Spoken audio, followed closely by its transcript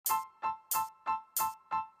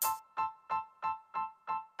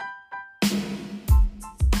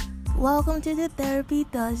Welcome to the Therapy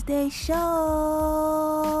Thursday show.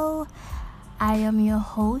 I am your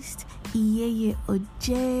host, Iyeye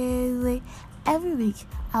Ojele. Every week,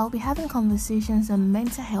 I'll be having conversations on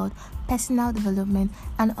mental health, personal development,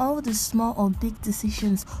 and all the small or big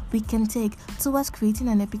decisions we can take towards creating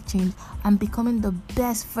an epic change and becoming the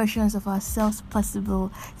best versions of ourselves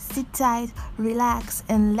possible. Sit tight, relax,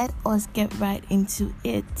 and let us get right into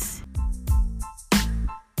it.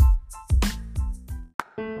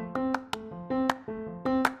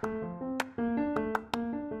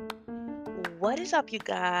 What is up, you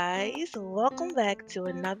guys? Welcome back to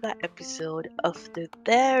another episode of the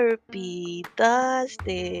Therapy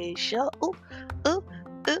Thursday show. Ooh, ooh,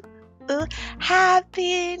 ooh.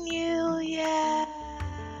 Happy New Year!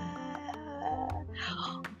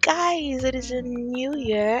 Guys, it is a new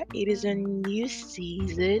year, it is a new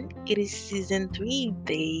season, it is season 3,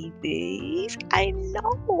 babies. I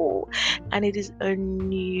know, and it is a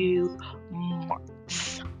new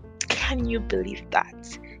month. Can you believe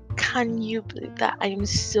that? Can you believe that? I am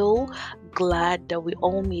so glad that we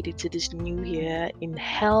all made it to this new year in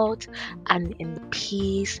health and in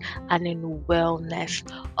peace and in wellness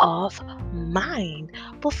of mind.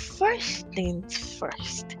 But first things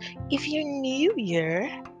first, if you're new here,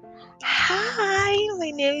 hi,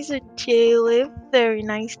 my name is Ajayla. Very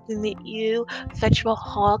nice to meet you. Virtual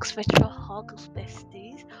hugs,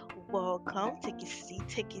 besties. Welcome. Take a seat,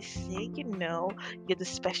 take a seat. You know, you're the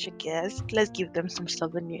special guest. Let's give them some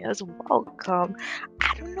souvenirs. Welcome.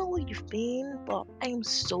 I don't know where you've been, but I am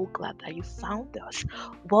so glad that you found us.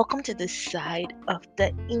 Welcome to the side of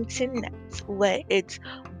the internet where it's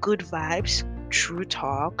good vibes, true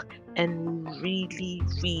talk, and really,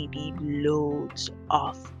 really loads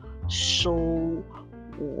of soul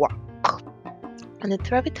work. On the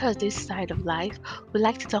Therapy Thursday side of life, we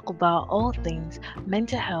like to talk about all things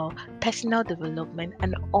mental health, personal development,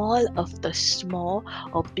 and all of the small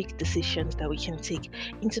or big decisions that we can take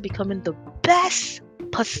into becoming the best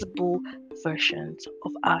possible versions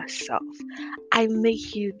of ourselves. I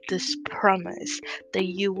make you this promise that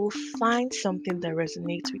you will find something that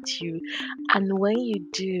resonates with you. And when you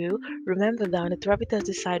do, remember that on the Therapy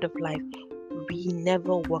Thursday side of life, we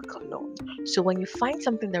never work alone. So when you find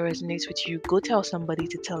something that resonates with you, go tell somebody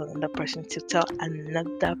to tell another person to tell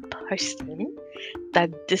another person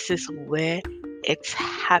that this is where it's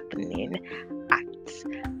happening at.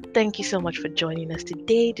 Thank you so much for joining us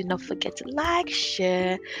today. Do not forget to like,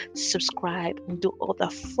 share, subscribe, and do all the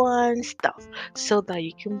fun stuff so that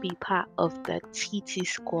you can be part of the TT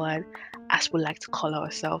squad, as we like to call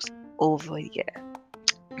ourselves over here.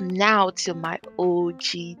 Now to my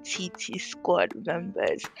OGTT squad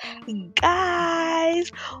members. Guys,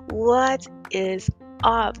 what is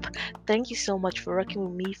up? Thank you so much for working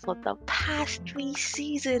with me for the past 3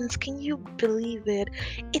 seasons. Can you believe it?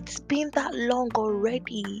 It's been that long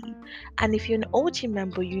already. And if you're an OG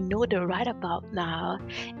member, you know that right about now,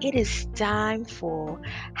 it is time for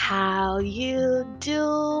How You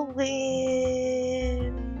Doing?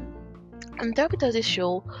 On Therapy Thursday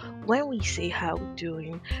show, when we say how we're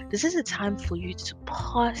doing, this is a time for you to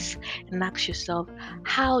pause and ask yourself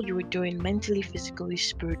how you are doing mentally, physically,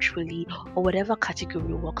 spiritually, or whatever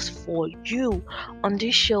category works for you. On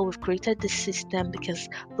this show, we've created this system because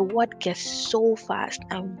the world gets so fast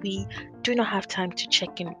and we do not have time to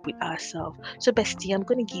check in with ourselves. So, bestie, I'm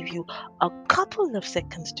going to give you a couple of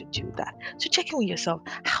seconds to do that. So, check in with yourself.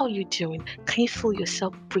 How are you doing? Can you feel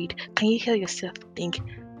yourself breathe? Can you hear yourself think?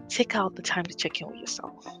 Take out the time to check in with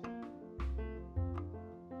yourself.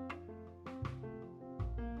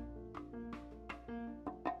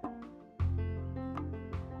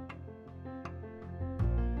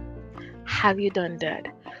 Have you done that?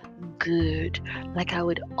 Good. Like I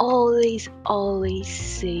would always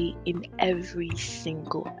say in every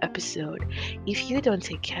single episode, if you don't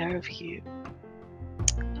take care of you,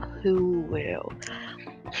 who will?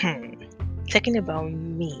 Talking about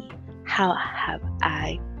me, how have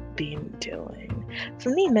I been doing? For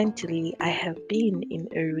me, mentally, I have been in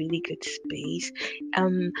a really good space.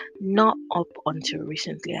 Not up until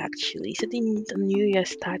recently, actually. So the new year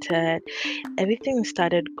started, everything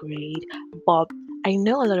started great, but I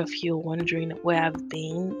know a lot of you are wondering where I've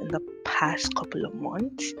been in the past couple of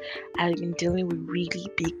months. I've been dealing with really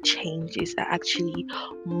big changes. I actually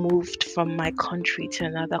moved from my country to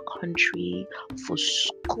another country for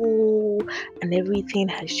school, and everything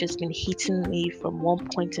has just been hitting me from one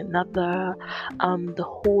point to another. The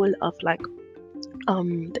whole of like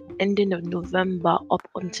the ending of November up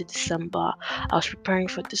until December. I was preparing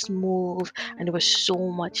for this move, and there was so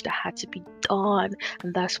much that had to be done,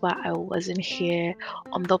 and that's why I wasn't here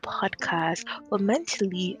on the podcast. But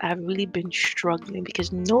mentally, I've really been struggling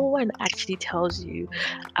because no one actually tells you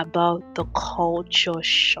about the culture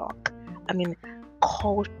shock. I mean,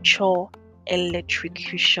 culture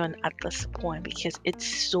electrocution at this point because it's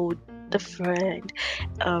so different.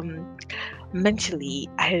 Um, Mentally,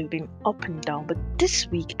 I have been up and down, but this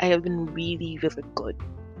week I have been really, really good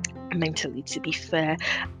mentally, to be fair.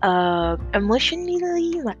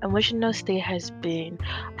 Emotionally, my emotional state has been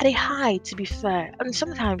at a high, to be fair, and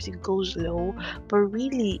sometimes it goes low, but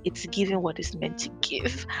really it's giving what it's meant to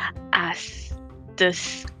give as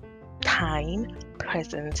this time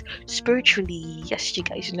present. Spiritually, yes, you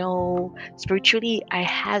guys know, spiritually I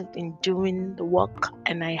have been doing the work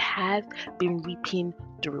and I have been reaping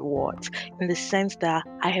the rewards, in the sense that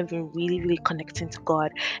I have been really, really connecting to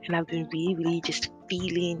God, and I've been really, really just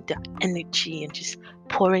feeling the energy and just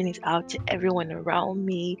pouring it out to everyone around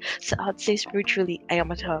me. So I'd say spiritually I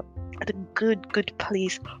am at a good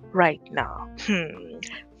place right now.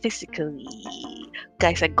 Physically,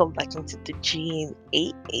 guys, I got back into the gym.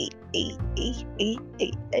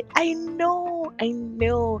 I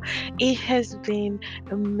know. It has been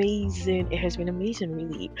amazing. It has been amazing,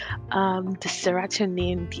 really. The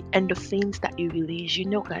serotonin, the endorphins that you release. You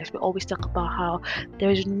know, guys, we always talk about how there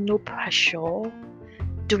is no pressure.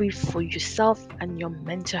 Do it for yourself and your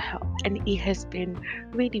mental health, and it has been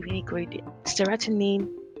really, really great. Serotonin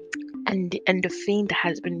and the endorphin that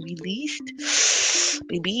has been released,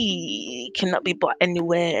 baby, cannot be bought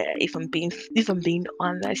anywhere. If I'm being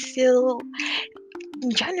honest, so in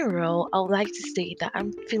general, I would like to say that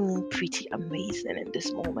I'm feeling pretty amazing in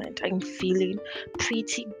this moment. I'm feeling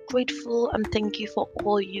pretty grateful and thank you for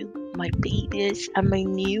all you, my babies, and my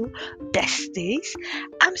new besties.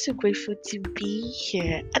 I'm so grateful to be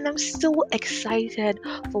here, and I'm so excited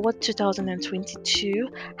for what 2022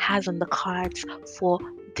 has on the cards for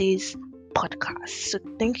this podcast. So,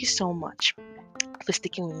 thank you so much for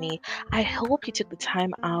sticking with me. I hope you took the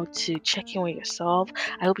time out to check in with yourself.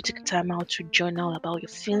 I hope you took the time out to journal about your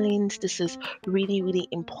feelings. This is really, really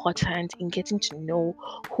important in getting to know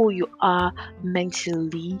who you are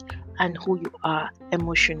mentally and who you are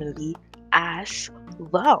emotionally as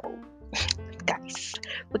well. Guys,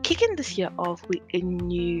 we're kicking this year off with a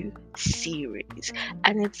new series,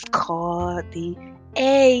 and it's called the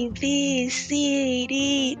A B C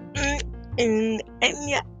D.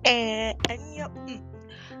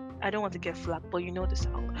 I don't want to get flack, but you know the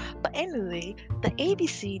song. But anyway, the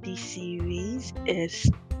ABCD series is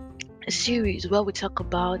a series where we talk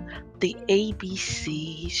about the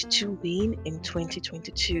ABCs to win in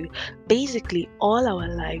 2022. Basically, all our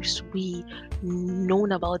lives we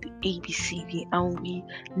known about the ABCD and we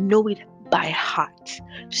know it by heart.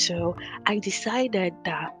 So I decided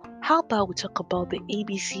that how about we talk about the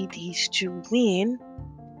ABCDs to win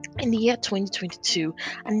in the year 2022,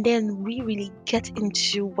 and then we really get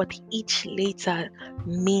into what each letter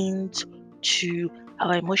means to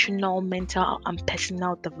our emotional, mental, and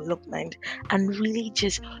personal development, and really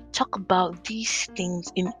just talk about these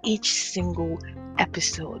things in each single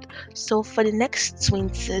episode. So for the next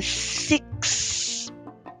 26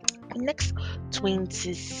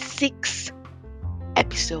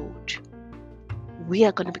 episode, we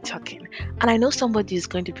are going to be talking, and I know somebody is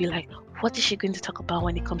going to be like, what is she going to talk about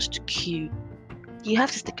when it comes to Q? You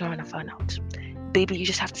have to stick around and find out. Baby, you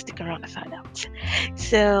just have to stick around and find out.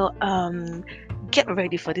 So get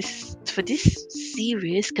ready for this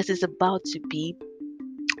series because it's about to be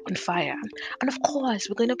on fire. And of course,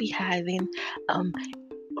 we're going to be having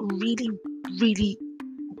really, really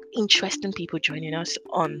interesting people joining us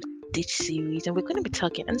on this series, and we're going to be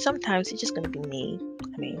talking, and sometimes it's just going to be me.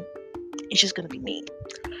 I mean, it's just going to be me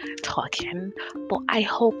talking. But I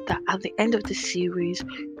hope that at the end of the series,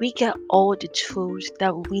 we get all the tools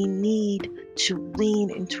that we need to win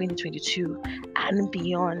in 2022 and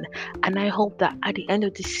beyond. And I hope that at the end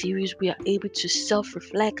of the series, we are able to self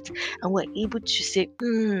reflect and we're able to say,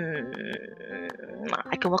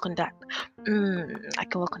 I can work on that. I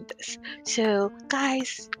can work on this. So,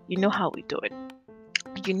 guys, you know how we do it.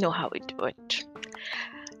 You know how we do it.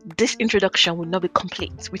 This introduction would not be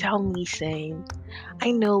complete without me saying, I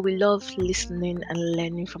know we love listening and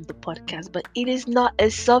learning from the podcast, but it is not a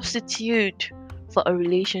substitute for a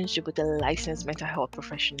relationship with a licensed mental health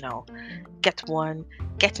professional. Get one,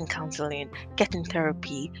 get in counseling, get in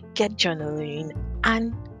therapy, get journaling,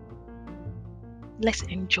 and let's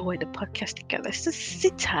enjoy the podcast together. So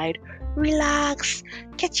sit tight, relax,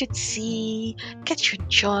 get your tea, get your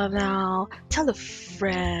journal, tell a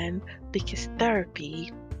friend because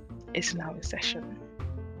therapy is now in session.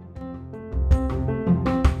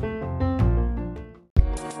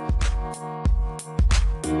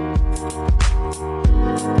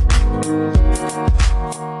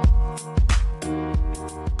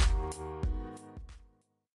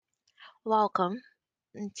 Welcome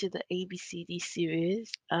to the ABCD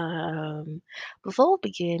series. Before we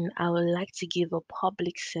begin, I would like to give a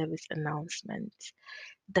public service announcement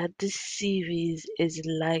that this series is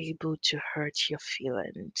liable to hurt your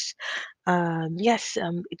feelings. Yes,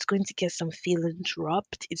 it's going to get some feelings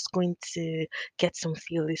rubbed. It's going to get some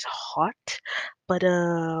feelings hot, but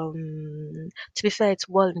to be fair, it's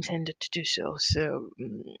well intended to do so. So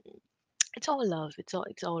it's all love. It's all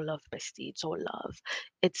love, bestie. It's all love.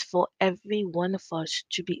 It's for every one of us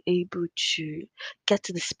to be able to get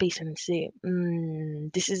to the space and say,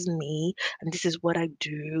 "This is me, and this is what I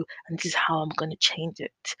do, and this is how I'm gonna change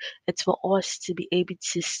it." It's for us to be able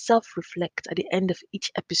to self-reflect at the end of each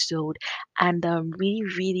episode and really,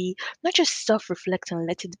 really not just self-reflect and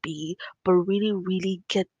let it be, but really, really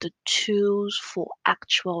get the tools for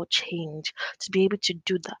actual change to be able to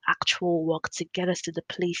do the actual work to get us to the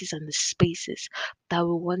places and the spaces that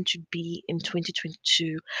we want to be in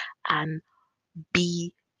 2022 and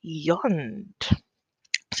beyond.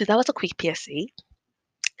 So that was a quick PSA.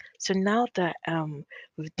 So now that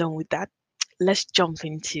we've done with that, let's jump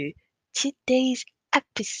into today's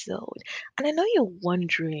episode. And I know you're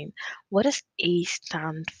wondering, what does A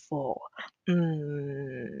stand for?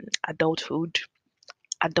 Adulthood.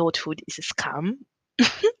 Adulthood is a scam.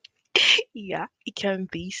 Yeah, it can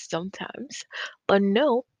be sometimes. But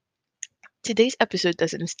no, today's episode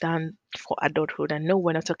doesn't stand for adulthood. And no,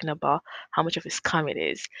 we're not talking about how much of a scam it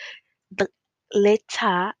is. The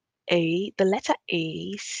letter the letter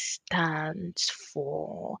A stands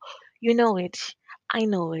for, you know it, I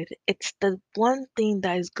know it. It's the one thing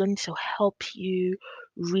that is going to help you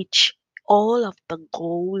reach all of the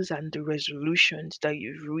goals and the resolutions that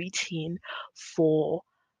you've written for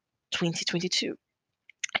 2022.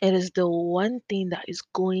 It is the one thing that is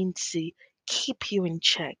going to keep you in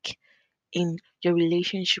check in your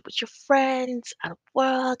relationship with your friends, at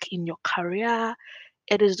work, in your career.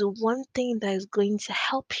 It is the one thing that is going to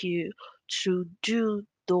help you to do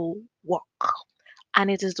the work. And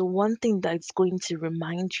it is the one thing that is going to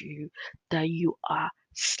remind you that you are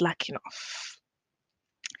slacking off.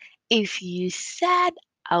 If you said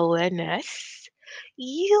awareness,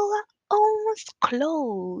 you are almost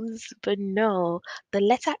close, but no, the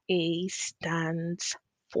letter A stands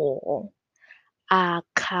for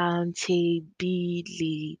accountability.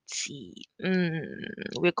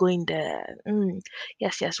 We're going there.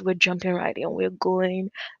 Yes, yes, we're jumping right in. We're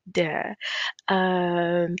going there.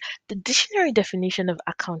 The dictionary definition of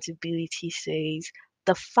accountability says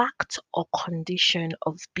the fact or condition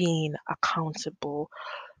of being accountable,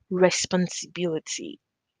 responsibility.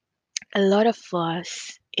 A lot of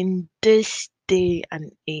us in this day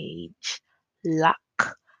and age lack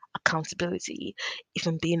accountability, if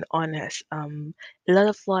I'm being honest. A lot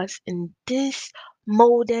of us in this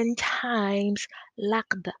modern times lack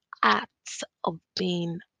the acts of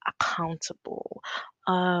being accountable.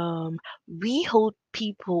 Um, we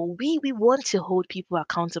want to hold people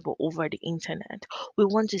accountable over the internet. We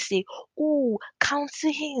want to say, oh,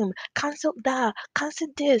 cancel him, cancel that, cancel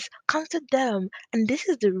this, cancel them. And this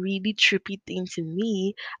is the really trippy thing to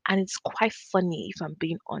me, and it's quite funny if I'm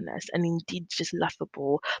being honest, and indeed just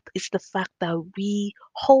laughable. It's the fact that we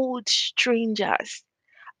hold strangers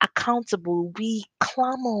accountable. We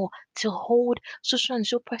clamor to hold so and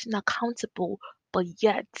so person accountable, but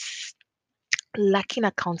yet lacking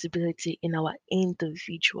accountability in our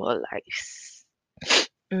individual lives.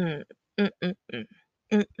 Mm, mm, mm, mm.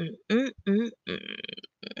 Mm, mm, mm, mm,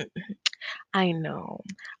 mm. I know,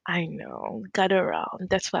 I know. Gather around.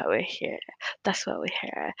 That's why we're here. That's why we're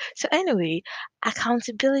here. So, anyway,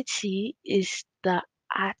 accountability is the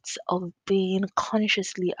act of being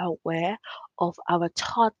consciously aware of our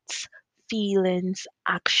thoughts, feelings,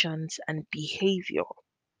 actions, and behavior.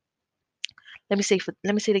 Let me say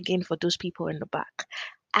it again for those people in the back.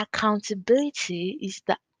 Accountability is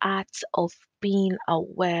the act of being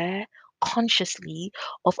aware consciously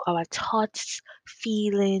of our thoughts,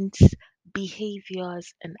 feelings,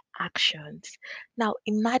 behaviors, and actions. Now,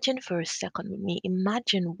 imagine for a second with me,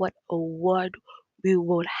 imagine what a world we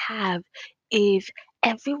would have if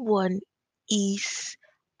everyone is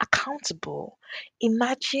accountable.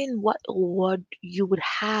 Imagine what a word you would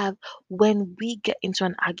have when we get into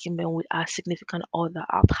an argument with our significant other,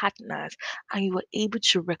 our partners, and you were able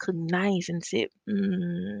to recognize and say,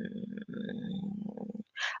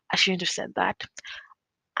 I shouldn't have said that.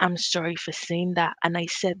 I'm sorry for saying that. And I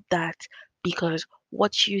said that because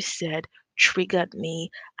what you said triggered me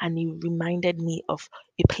and it reminded me of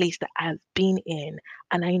a place that I've been in.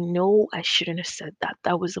 And I know I shouldn't have said that.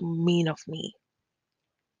 That was mean of me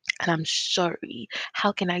and I'm sorry.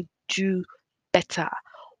 How can I do better?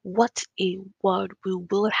 What a world we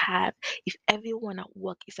will have if everyone at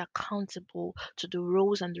work is accountable to the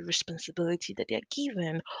roles and the responsibility that they're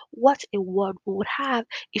given. What a world we would have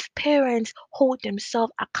if parents hold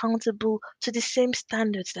themselves accountable to the same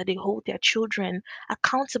standards that they hold their children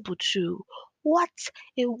accountable to. What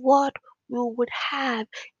a world we would have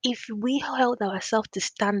if we held ourselves to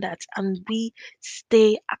standards and we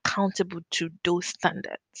stay accountable to those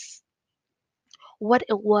standards. What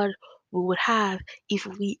a world we would have if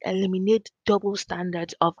we eliminate double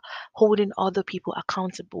standards of holding other people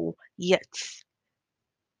accountable, yet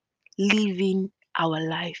living our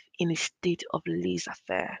life in a state of laissez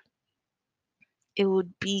faire. It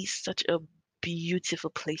would be such a beautiful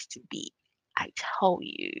place to be. I tell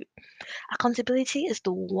you. Accountability is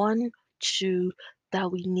the one tool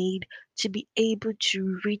that we need to be able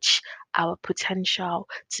to reach our potential,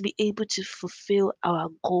 to be able to fulfill our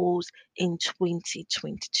goals in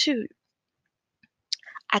 2022.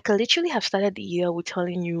 I could literally have started the year with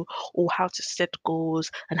telling you how to set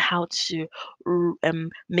goals and how to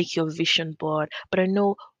make your vision board, but I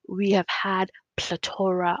know we have had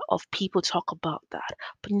plethora of people talk about that,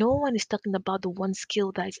 but no one is talking about the one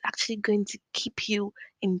skill that is actually going to keep you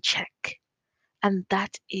in check, and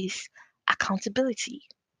that is accountability.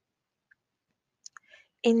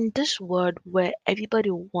 In this world where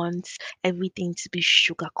everybody wants everything to be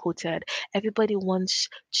sugar coated, everybody wants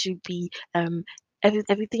to be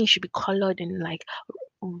everything should be colored in like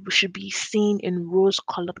should be seen in rose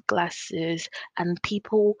colored glasses, and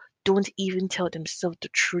people don't even tell themselves the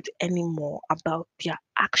truth anymore about their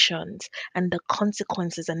actions and the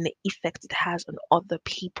consequences and the effect it has on other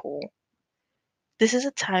people. This is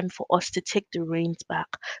a time for us to take the reins back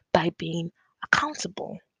by being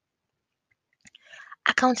accountable.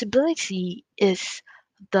 Accountability is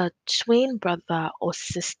the twin brother or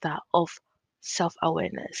sister of self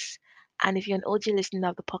awareness. And if you're an OG listener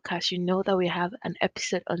of the podcast, you know that we have an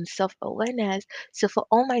episode on self awareness. So for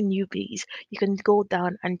all my newbies, you can go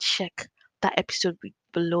down and check that episode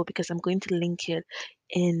below because I'm going to link it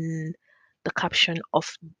in the caption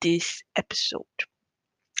of this episode.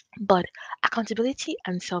 But accountability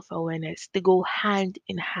and self-awareness, they go hand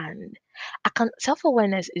in hand.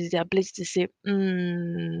 Self-awareness is the ability to say,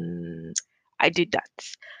 I did that.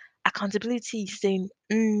 Accountability is saying,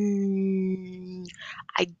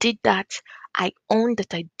 I did that. I own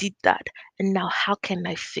that I did that. And now how can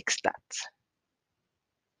I fix that?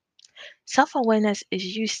 Self awareness is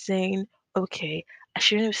you saying, okay, I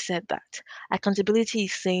shouldn't have said that. Accountability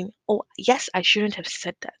is saying, oh, yes, I shouldn't have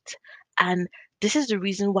said that. And this is the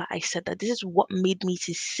reason why I said that. This is what made me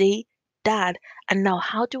to say that. And now,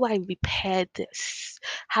 how do I repair this?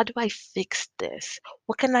 How do I fix this?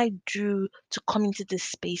 What can I do to come into this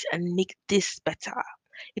space and make this better?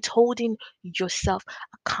 It's holding yourself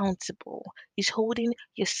accountable. It's holding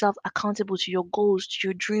yourself accountable to your goals, to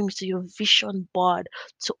your dreams, to your vision board,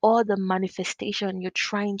 to all the manifestation you're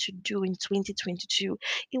trying to do in 2022.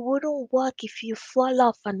 It wouldn't work if you fall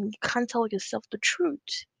off and you can't tell yourself the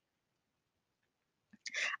truth.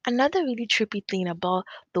 Another really trippy thing about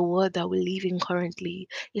the world that we live in currently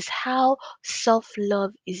is how self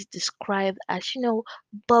love is described as,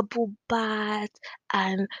 bubble baths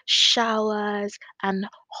and showers and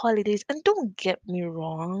holidays. And don't get me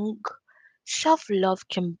wrong, self love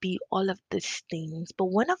can be all of these things, but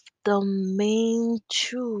one of the main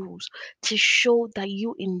tools to show that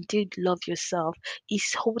you indeed love yourself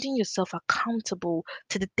is holding yourself accountable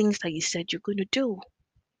to the things that you said you're going to do.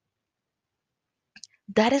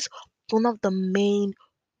 That is one of the main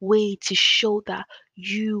way to show that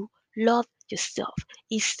you love yourself.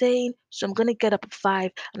 Is saying, so I'm going to get up at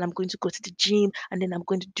 5 and I'm going to go to the gym and then I'm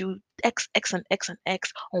going to do X, X, and X, and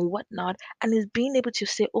X and whatnot. And it's being able to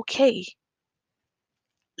say, okay,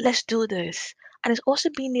 let's do this. And it's also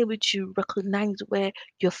being able to recognize where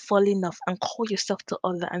you're falling off and call yourself to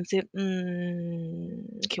other and say,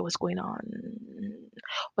 okay, what's going on?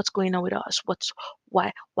 What's going on with us?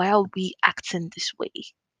 Why are we acting this way?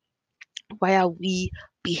 Why are we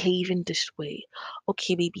behaving this way?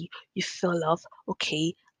 Okay, baby, you fell off.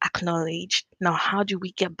 Okay, acknowledge. Now, how do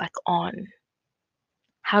we get back on?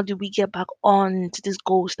 How do we get back on to these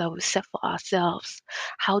goals that we set for ourselves?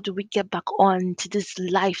 How do we get back on to this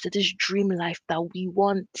life, to this dream life that we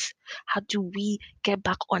want? How do we get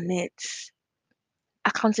back on it?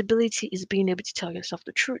 Accountability is being able to tell yourself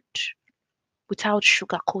the truth without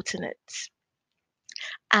sugarcoating it.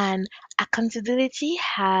 And accountability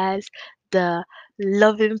has the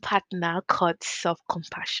loving partner called self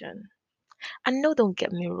compassion. And no, don't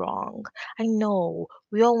get me wrong. I know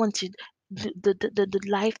we all want to, the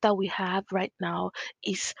life that we have right now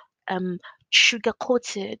is um sugar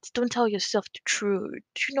coated. Don't tell yourself the truth.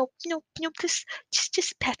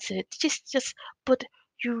 Just pet it. Just but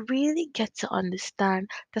you really get to understand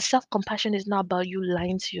that self-compassion is not about you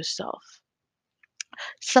lying to yourself.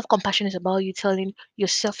 Self compassion is about you telling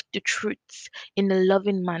yourself the truth in a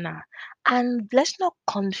loving manner. And let's not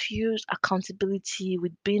confuse accountability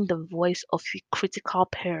with being the voice of a critical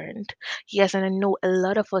parent. Yes, and I know a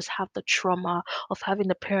lot of us have the trauma of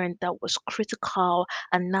having a parent that was critical,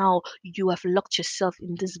 and now you have locked yourself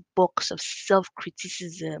in this box of self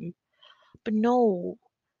criticism. But no,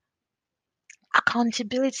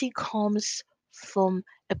 accountability comes from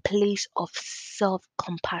a place of self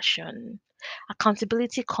compassion.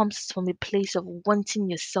 Accountability comes from a place of wanting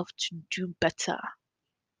yourself to do better,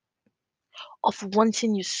 of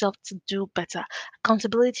wanting yourself to do better.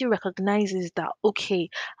 Accountability recognizes that, okay,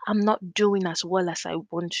 I'm not doing as well as I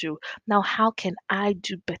want to. Now, how can I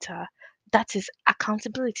do better? That is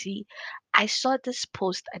accountability. I saw this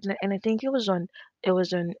post and I think it was on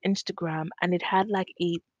Instagram, and it had like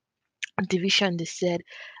a division. They said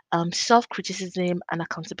self-criticism and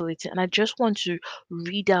accountability, and I just want to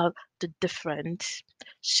read out the difference.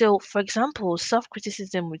 So for example,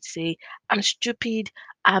 self-criticism would say, I'm stupid,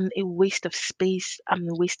 I'm a waste of space, I'm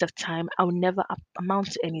a waste of time, I'll never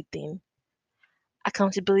amount to anything.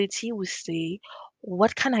 Accountability would say,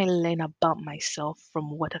 what can I learn about myself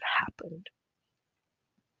from what had happened?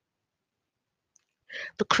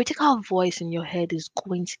 The critical voice in your head is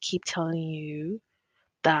going to keep telling you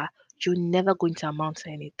that you're never going to amount to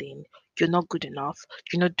anything. You're not good enough.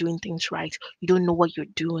 You're not doing things right. You don't know what you're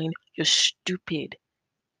doing. You're stupid.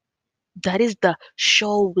 That is the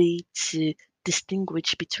sure way to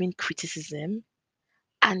distinguish between criticism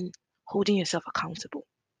and holding yourself accountable.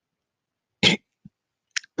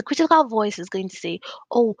 The critical voice is going to say,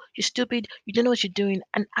 oh, you're stupid. You don't know what you're doing.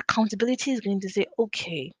 And accountability is going to say,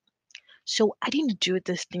 okay, so I didn't do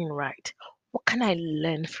this thing right. What can I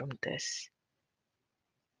learn from this?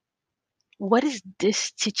 What is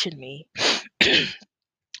this teaching me?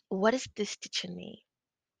 What is this teaching me?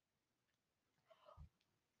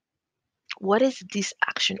 What is this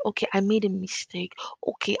action? Okay, I made a mistake.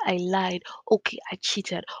 Okay, I lied. Okay, I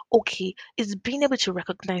cheated. Okay, it's being able to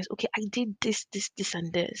recognize, okay, I did this,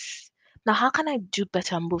 and this. Now, how can I do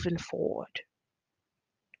better moving forward?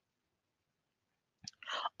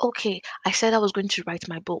 Okay, I said I was going to write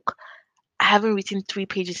my book. I haven't written 3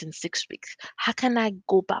 pages in 6 weeks. How can I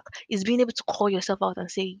go back? It's being able to call yourself out and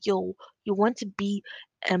say, yo, you want to be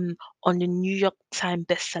on the New York Times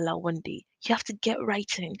bestseller one day. You have to get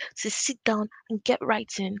writing. So sit down and get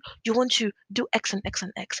writing. You want to do X and X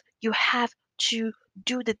and X. You have to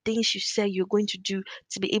do the things you say you're going to do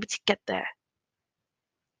to be able to get there.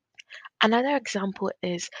 Another example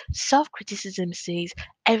is self-criticism says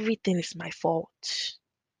everything is my fault.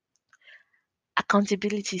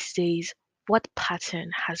 Accountability says what pattern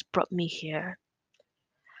has brought me here.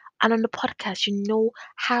 And on the podcast, you know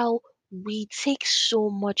how we take so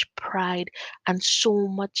much pride and so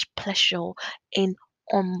much pleasure in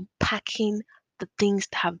unpacking the things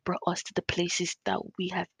that have brought us to the places that we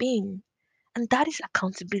have been. And that is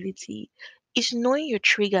accountability. It's knowing your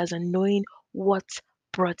triggers and knowing what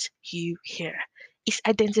brought you here. It's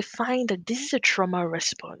identifying that this is a trauma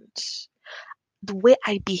response. The way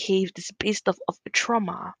I behaved is based off of a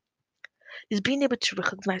trauma, is being able to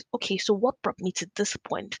recognize, okay, so what brought me to this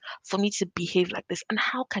point for me to behave like this, and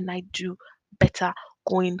how can I do better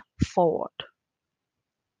going forward?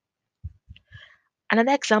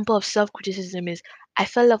 Another example of self criticism is I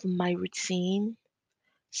fell off my routine.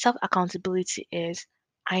 Self accountability is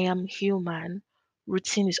I am human.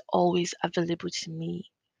 Routine is always available to me.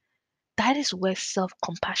 That is where self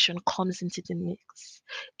compassion comes into the mix.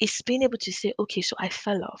 It's being able to say, okay, so I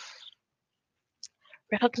fell off.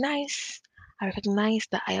 Recognize, I recognize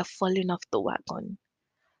that I have fallen off the wagon,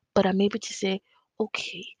 but I'm able to say,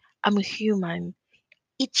 okay, I'm a human.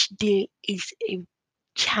 Each day is a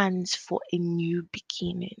chance for a new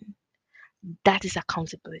beginning. That is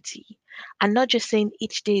accountability. And not just saying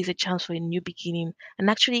each day is a chance for a new beginning, and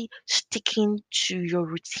actually sticking to your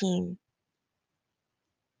routine.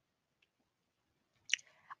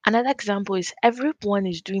 Another example is everyone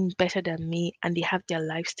is doing better than me and they have their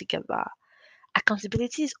lives together.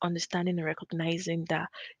 Accountability is understanding and recognizing that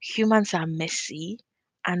humans are messy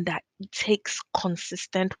and that it takes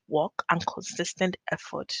consistent work and consistent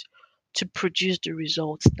effort to produce the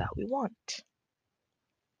results that we want.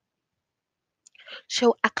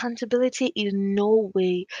 So, accountability is no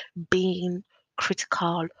way being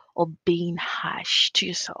critical or being harsh to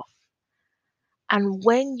yourself. And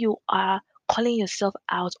when you are calling yourself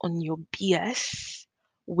out on your BS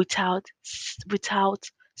without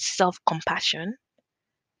self-compassion,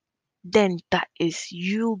 then that is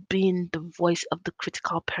you being the voice of the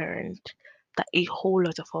critical parent that a whole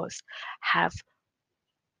lot of us have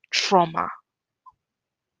trauma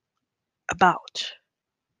about.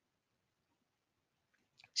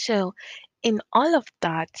 So, in all of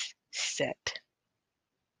that said,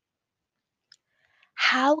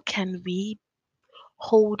 how can we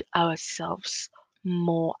hold ourselves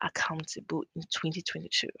more accountable in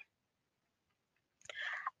 2022?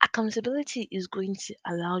 Accountability is going to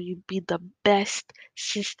allow you be the best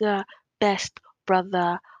sister, best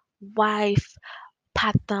brother, wife,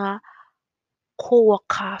 partner,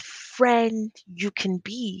 co-worker, friend you can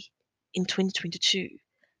be in 2022.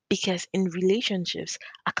 Because in relationships,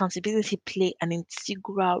 accountability play an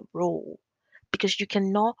integral role. Because you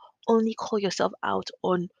cannot only call yourself out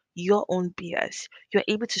on your own BS, you're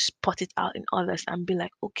able to spot it out in others and be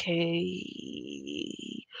like, okay,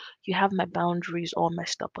 you have my boundaries all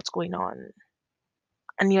messed up. What's going on?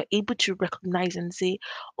 And you're able to recognize and say,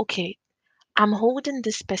 okay, I'm holding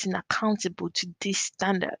this person accountable to these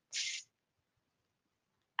standards.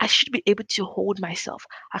 I should be able to hold myself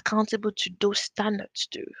accountable to those standards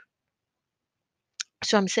too.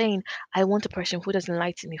 So I'm saying I want a person who doesn't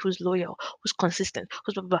lie to me, who's loyal, who's consistent,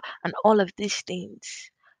 who's blah, blah, blah, and all of these things.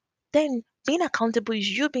 Then being accountable is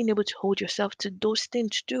you being able to hold yourself to those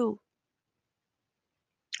things too.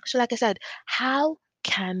 So, like I said, how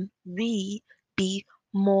can we be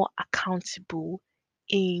more accountable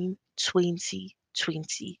in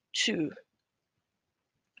 2022?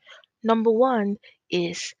 Number one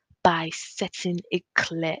is by setting a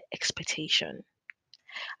clear expectation.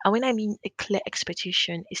 And when I mean a clear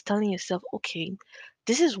expectation, is telling yourself, okay,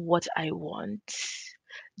 this is what I want,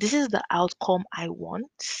 this is the outcome I want,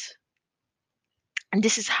 and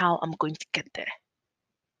this is how I'm going to get there.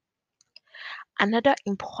 Another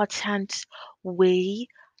important way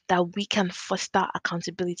that we can foster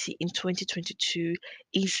accountability in 2022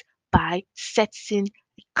 is by setting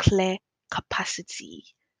a clear capacity.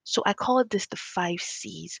 So I call this the 5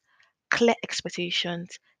 C's: clear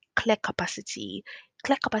expectations, clear capacity.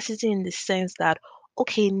 Clear capacity in the sense that,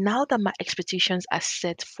 okay, now that my expectations are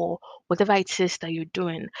set for whatever it is that you're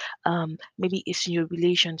doing, maybe it's in your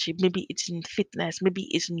relationship, maybe it's in fitness, maybe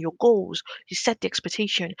it's in your goals. You set the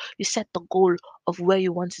expectation, you set the goal of where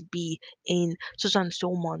you want to be in so and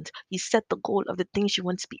so month. You set the goal of the things you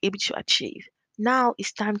want to be able to achieve. Now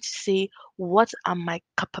it's time to say, what are my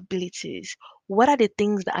capabilities? What are the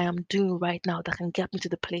things that I am doing right now that can get me to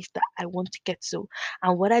the place that I want to get to?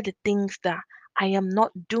 And what are the things that I am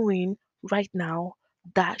not doing right now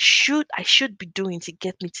that I should be doing to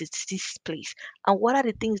get me to this place? And what are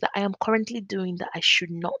the things that I am currently doing that I should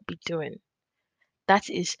not be doing? That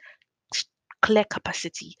is s- clear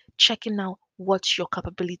capacity, checking out what your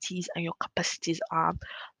capabilities and your capacities are.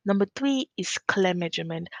 Number three is clear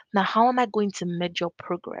measurement. Now, how am I going to measure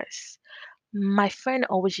progress? My friend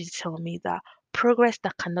always used to tell me that progress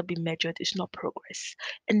that cannot be measured is not progress.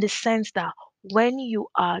 In the sense that when you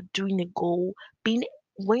are doing a goal, being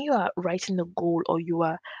when you are writing a goal, or you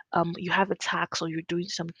have a task, or you're doing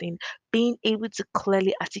something, being able to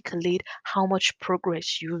clearly articulate how much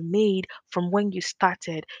progress you've made from when you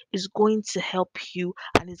started is going to help you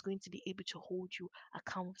and is going to be able to hold you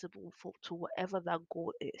accountable for to whatever that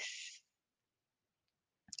goal is.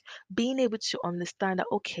 Being able to understand that,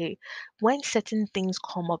 okay, when certain things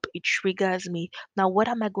come up, it triggers me. Now, what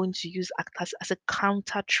am I going to use as a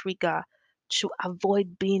counter trigger to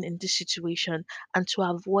avoid being in this situation and to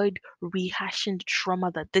avoid rehashing the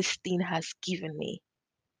trauma that this thing has given me?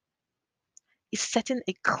 It's setting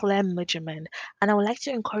a clear measurement. And I would like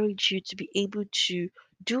to encourage you to be able to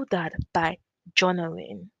do that by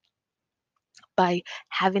journaling, by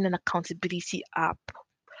having an accountability app,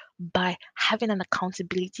 by having an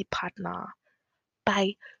accountability partner,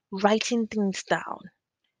 by writing things down,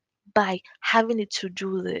 by having a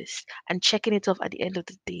to-do list and checking it off at the end of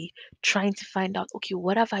the day, trying to find out, okay,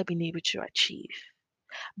 what have I been able to achieve?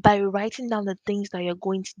 By writing down the things that you're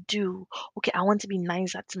going to do. Okay, I want to be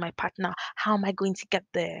nicer to my partner. How am I going to get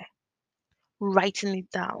there? Writing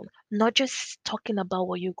it down, not just talking about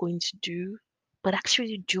what you're going to do, but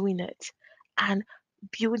actually doing it and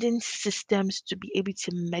building systems to be able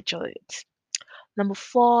to measure it. Number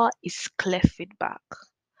four is clear feedback.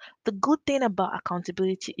 The good thing about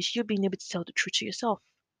accountability is you being able to tell the truth to yourself.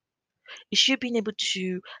 Is you being able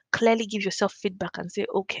to clearly give yourself feedback and say,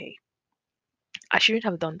 okay, I shouldn't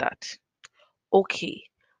have done that. Okay,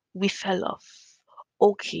 we fell off.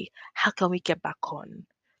 Okay, how can we get back on?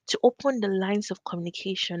 To open the lines of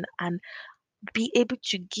communication and be able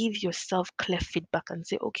to give yourself clear feedback and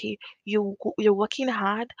say, okay, you're working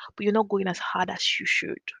hard, but you're not going as hard as you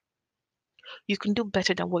should. You can do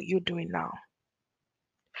better than what you're doing now.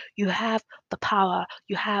 You have the power,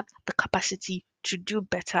 you have the capacity to do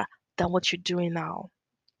better than what you're doing now.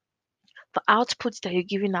 The outputs that you're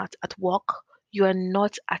giving out at work, you are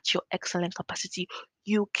not at your excellent capacity.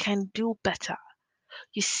 You can do better.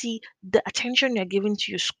 You see, the attention you're giving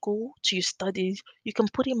to your school, to your studies, you can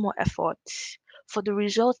put in more effort. For the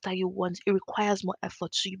results that you want, it requires more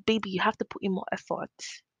effort. So, baby, you have to put in more effort.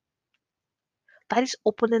 That is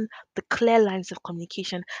opening the clear lines of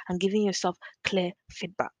communication and giving yourself clear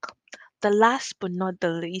feedback. The last but not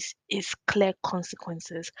the least is clear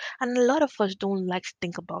consequences. And a lot of us don't like to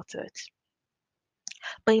think about it.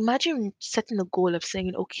 But imagine setting a goal of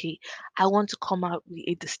saying, okay, I want to come out with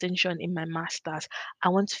a distinction in my master's. I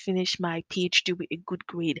want to finish my PhD with a good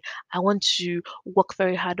grade. I want to work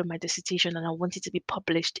very hard on my dissertation and I want it to be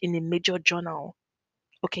published in a major journal.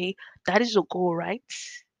 Okay, that is a goal, right?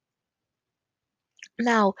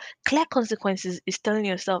 Now, clear consequences is telling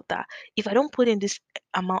yourself that if I don't put in this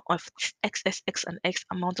amount of XXX and X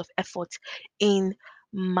amount of effort in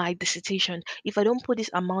my dissertation, if I don't put this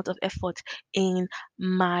amount of effort in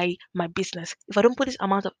my business, if I don't put this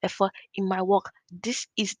amount of effort in my work, this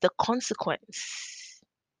is the consequence.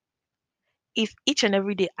 If each and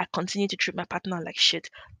every day I continue to treat my partner like shit,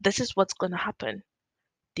 this is what's going to happen.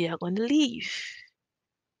 They are going to leave.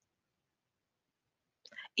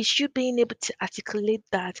 It's you being able to articulate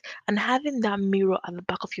that and having that mirror at the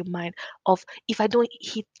back of your mind of if I don't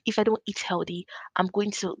eat healthy, I'm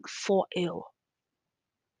going to fall ill.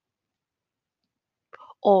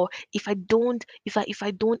 Or if I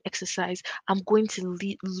don't exercise, I'm going to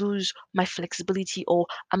lose my flexibility, or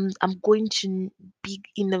I'm going to be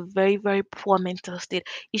in a very very poor mental state.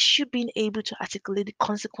 It's you being able to articulate the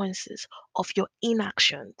consequences of your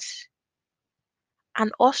inactions. And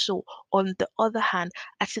also, on the other hand,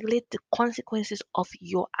 articulate the consequences of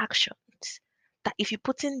your actions. That if you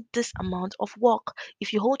put in this amount of work,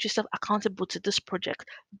 if you hold yourself accountable to this project,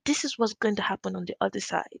 this is what's going to happen on the other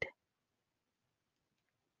side.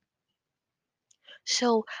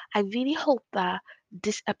 So, I really hope that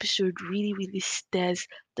this episode really, really stirs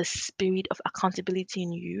the spirit of accountability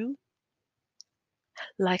in you.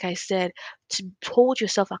 Like I said, to hold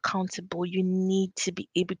yourself accountable, you need to be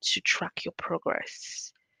able to track your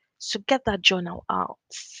progress. So get that journal out.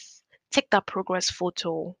 Take that progress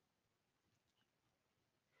photo.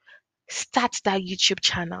 Start that YouTube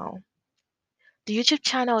channel. The YouTube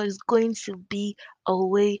channel is going to be a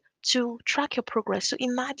way to track your progress. So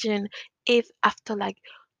imagine if after like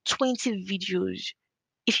 20 videos,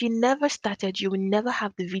 if you never started, you will never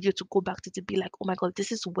have the video to go back to be like, oh my God,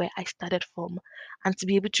 this is where I started from, and to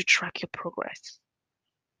be able to track your progress.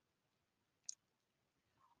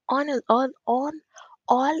 On and all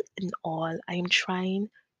in all, I am trying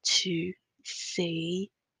to say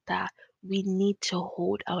that we need to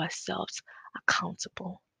hold ourselves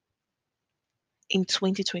accountable. In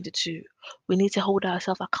 2022, we need to hold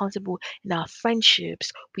ourselves accountable in our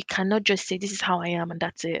friendships. We cannot just say, this is how I am, and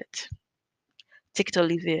that's it. Take it or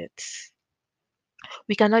leave it.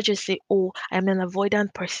 We cannot just say, oh, I'm an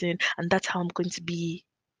avoidant person, and that's how I'm going to be.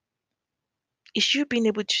 It's you being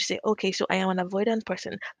able to say, okay, so I am an avoidant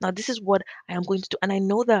person. Now, this is what I am going to do. And I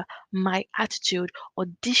know that my attitude or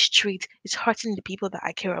this trait is hurting the people that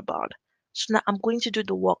I care about. So now I'm going to do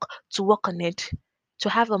the work to work on it, to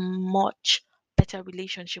have a much better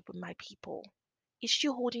relationship with my people. It's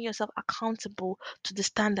you holding yourself accountable to the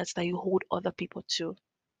standards that you hold other people to.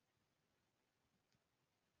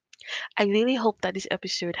 I really hope that this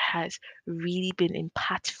episode has really been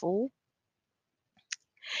impactful.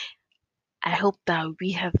 I hope that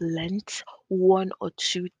we have learned one or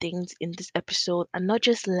two things in this episode, and not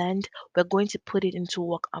just learned, we're going to put it into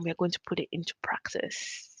work and we're going to put it into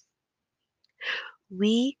practice.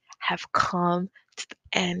 We have come to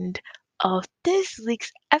the end of this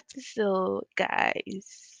week's episode,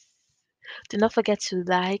 guys. Do not forget to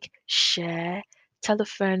like, share, tell a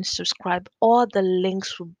friend, subscribe. All the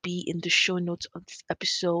links will be in the show notes of this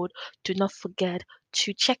episode. Do not forget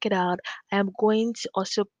to check it out. I am going to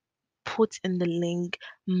also put in the link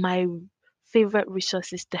my favorite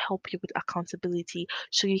resources to help you with accountability.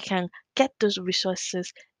 So you can get those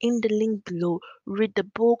resources in the link below. Read the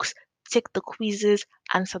books, take the quizzes,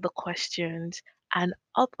 answer the questions. And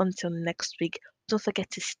up until next week, don't forget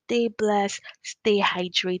to stay blessed, stay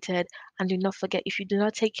hydrated, and do not forget, if you do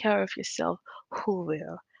not take care of yourself, who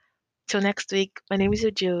will? Till next week, my name is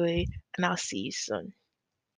Joey, and I'll see you soon.